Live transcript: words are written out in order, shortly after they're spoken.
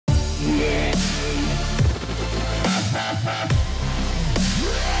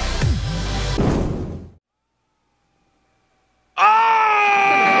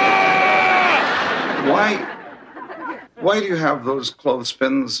Why do you have those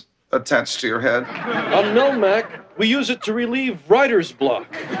clothespins attached to your head? On Melmac, we use it to relieve writer's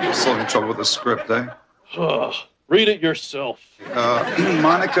block. Still having trouble with the script, eh? Read it yourself.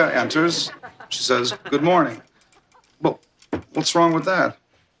 Monica enters. She says, "Good morning." Well, what's wrong with that?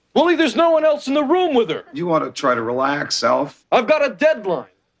 Willie, there's no one else in the room with her. You ought to try to relax, Alf. I've got a deadline.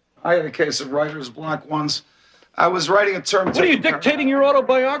 I had a case of writer's block once. I was writing a term... What are you, dictating your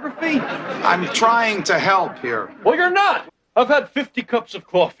autobiography? I'm trying to help here. Well, you're not. I've had 50 cups of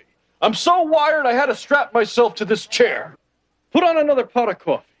coffee. I'm so wired I had to strap myself to this chair. Put on another pot of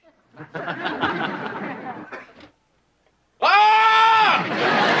coffee. Ah!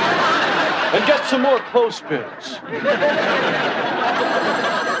 And get some more clothespins.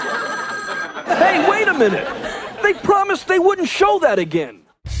 Hey, wait a minute! They promised they wouldn't show that again.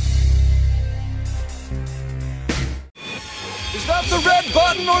 Is that the red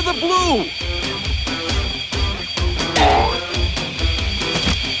button or the blue?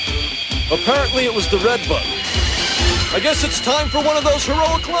 Apparently it was the red button. I guess it's time for one of those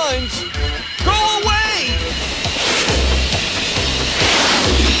heroic lines. Go away!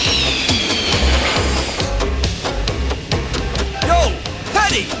 Yo,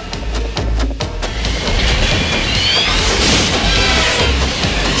 Petty!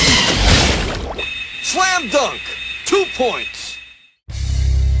 Slam dunk! 2 points!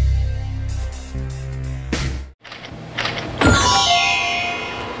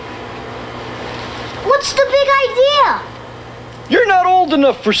 What's the big idea? You're not old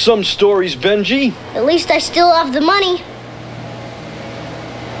enough for some stories, Benji. At least I still have the money.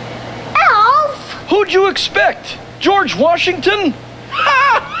 Alf! Who'd you expect? George Washington?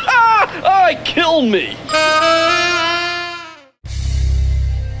 Ha! Ha! I kill me!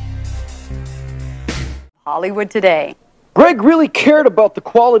 Hollywood Today. Greg really cared about the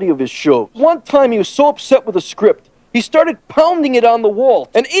quality of his shows. One time he was so upset with a script, he started pounding it on the wall.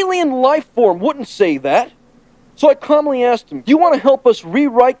 An alien life form wouldn't say that. So I calmly asked him, "Do you want to help us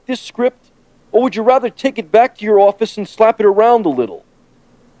rewrite this script? Or would you rather take it back to your office and slap it around a little?"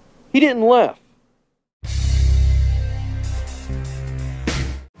 He didn't laugh.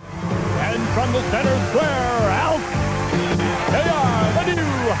 And from the center square, Alf, they are the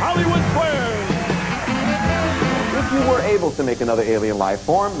new Hollywood Squares. If you were able to make another alien life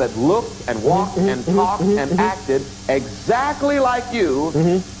form that looked and walked and talked and acted exactly like you,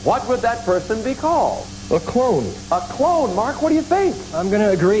 what would that person be called? A clone. A clone, Mark, what do you think? I'm gonna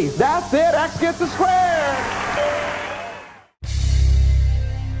agree. That's it, X gets a square!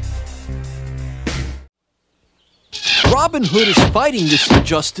 Robin Hood is fighting this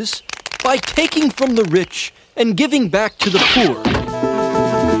injustice by taking from the rich and giving back to the poor.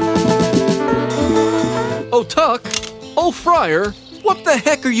 Oh, Tuck! Oh, Friar! What the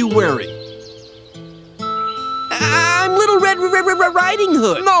heck are you wearing? I'm Little Red Riding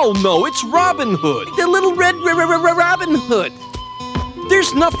Hood. No, it's Robin Hood. The Little Red Robin Hood.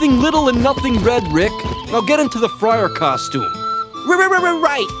 There's nothing little and nothing red, Rick. Now get into the Friar costume.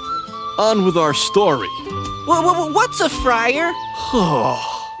 Right. On with our story. What's a friar?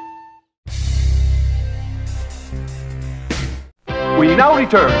 We now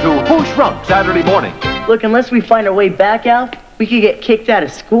return to Who Shrunk Saturday morning. Look, unless we find our way back out, we could get kicked out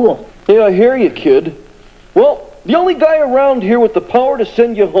of school. Yeah, I hear you, kid. Well, the only guy around here with the power to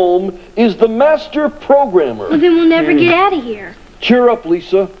send you home is the master programmer. Well, then we'll never get out of here. Cheer up,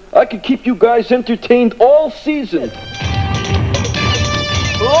 Lisa. I could keep you guys entertained all season.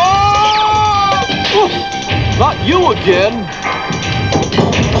 Oh! Not you again.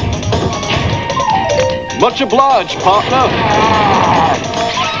 Much obliged, partner.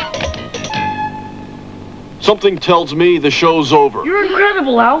 Something tells me the show's over. You're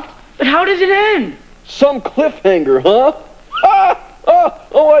incredible, Alf. But how does it end? Some cliffhanger, huh?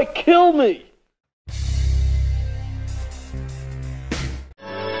 Oh, kill me.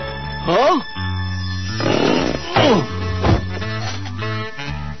 Huh?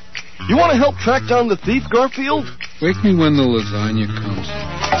 You want to help track down the thief, Garfield? Wake me when the lasagna comes.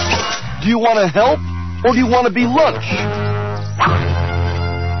 Do you want to help, or do you want to be lunch?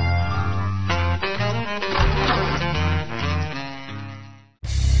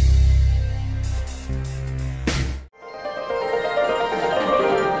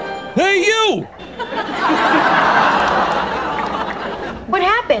 Hey, you! What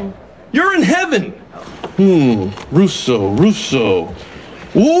happened? You're in heaven! Russo.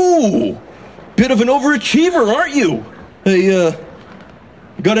 Ooh! Bit of an overachiever, aren't you? Hey,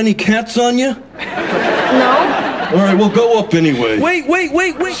 got any cats on you? No. All right, we'll go up anyway.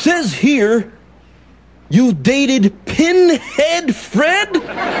 Wait. Says here, you dated Pinhead Fred?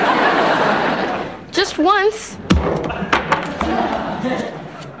 Just once.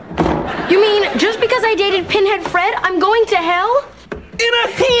 You mean just because I dated Pinhead Fred, I'm going to hell? In a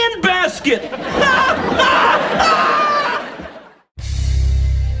handbasket!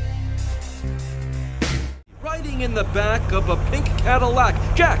 Riding in the back of a pink Cadillac,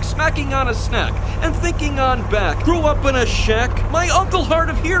 Jack smacking on a snack and thinking on back. Grew up in a shack, my uncle hard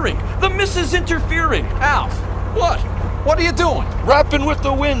of hearing, the missus interfering. Alf, what? What are you doing? Rapping with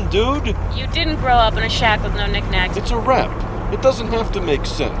the wind, dude. You didn't grow up in a shack with no knickknacks. It's a rap. It doesn't have to make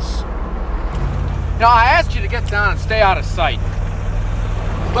sense. No, I asked you to get down and stay out of sight.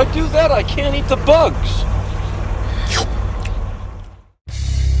 If I do that, I can't eat the bugs.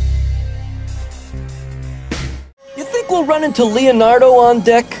 You think we'll run into Leonardo on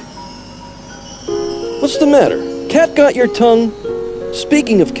deck? What's the matter? Cat got your tongue?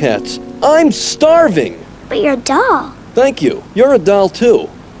 Speaking of cats, I'm starving. But you're a doll. Thank you. You're a doll too.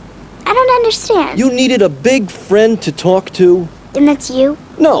 I don't understand. You needed a big friend to talk to? Then that's you?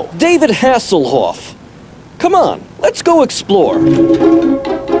 No, David Hasselhoff. Come on, let's go explore.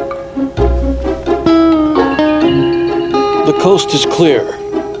 The coast is clear.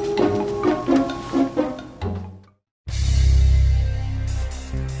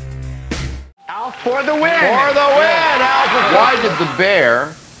 Alf for the win! For the win, Alf! Why did the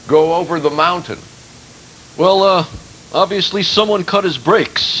bear go over the mountain? Well, obviously someone cut his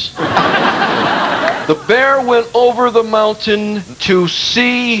brakes. The bear went over the mountain to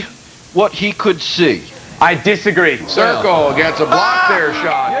see what he could see. I disagree. Circle gets a block there,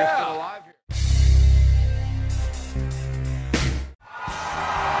 Sean. You're still alive here.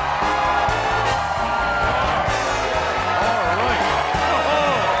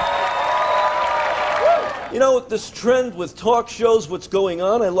 You know, this trend with talk shows, what's going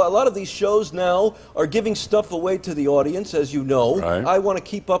on, a lot of these shows now are giving stuff away to the audience, as you know. Right. I want to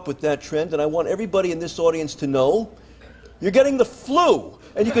keep up with that trend, and I want everybody in this audience to know you're getting the flu.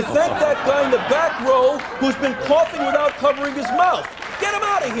 And you can thank that guy in the back row who's been coughing without covering his mouth. Get him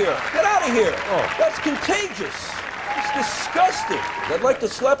out of here. Get out of here. Oh. That's contagious. It's disgusting. I'd like to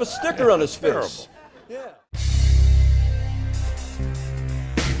slap a sticker on his face. Yeah.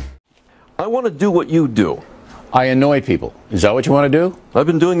 I want to do what you do. I annoy people. Is that what you want to do? I've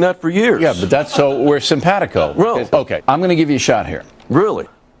been doing that for years. Yeah, but that's so we're simpatico. Well, okay, I'm going to give you a shot here. Really?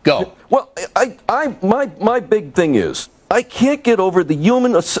 Go. Well, my big thing is I can't get over the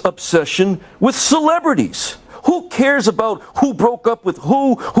human obsession with celebrities. Who cares about who broke up with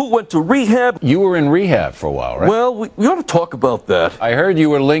who went to rehab? You were in rehab for a while, right? Well, we ought to talk about that. I heard you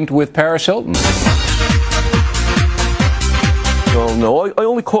were linked with Paris Hilton. Oh, no, I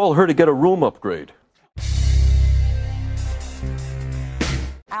only call her to get a room upgrade.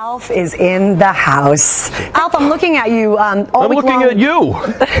 Alf is in the house. Alf, I'm looking at you all I'm week looking long. at you.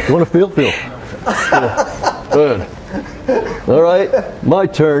 You want to feel? Yeah. Good. All right, my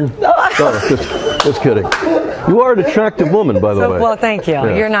turn. Oh, just kidding. You are an attractive woman, by the way. Well, thank you.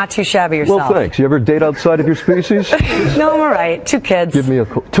 Yeah. You're not too shabby yourself. Well, thanks. You ever date outside of your species? No, I'm all right. 2 kids. Give me a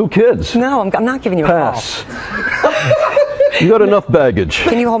call. 2 kids? No, I'm not giving you a Pass. You got enough baggage.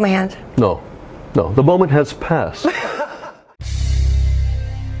 Can you hold my hand? No. No, the moment has passed.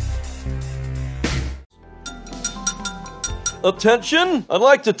 Attention! I'd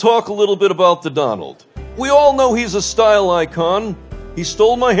like to talk a little bit about the Donald. We all know he's a style icon. He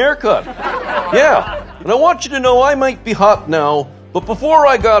stole my haircut. Yeah, and I want you to know I might be hot now, but before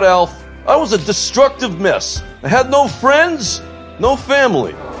I got Alf, I was a destructive mess. I had no friends, no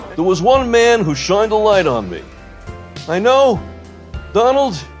family. There was one man who shined a light on me. I know,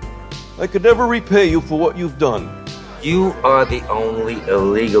 Donald, I could never repay you for what you've done. You are the only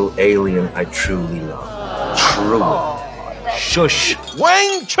illegal alien I truly love. Truly. Shush.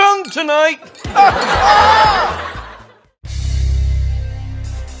 Wang Chung tonight!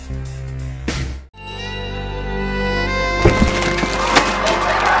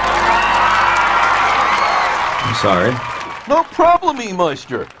 I'm sorry. No problem,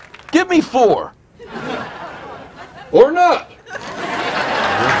 E-Meister. Give me 4. Or not.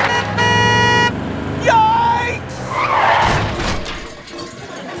 Yikes!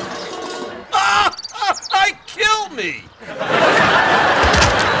 Kill me!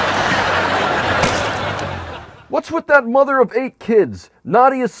 What's with that mother of 8 kids,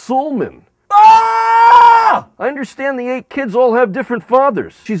 Nadia Sulman? Ah! I understand the 8 kids all have different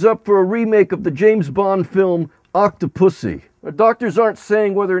fathers. She's up for a remake of the James Bond film Octopussy. The doctors aren't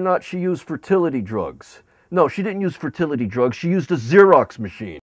saying whether or not she used fertility drugs. No, she didn't use fertility drugs. She used a Xerox machine.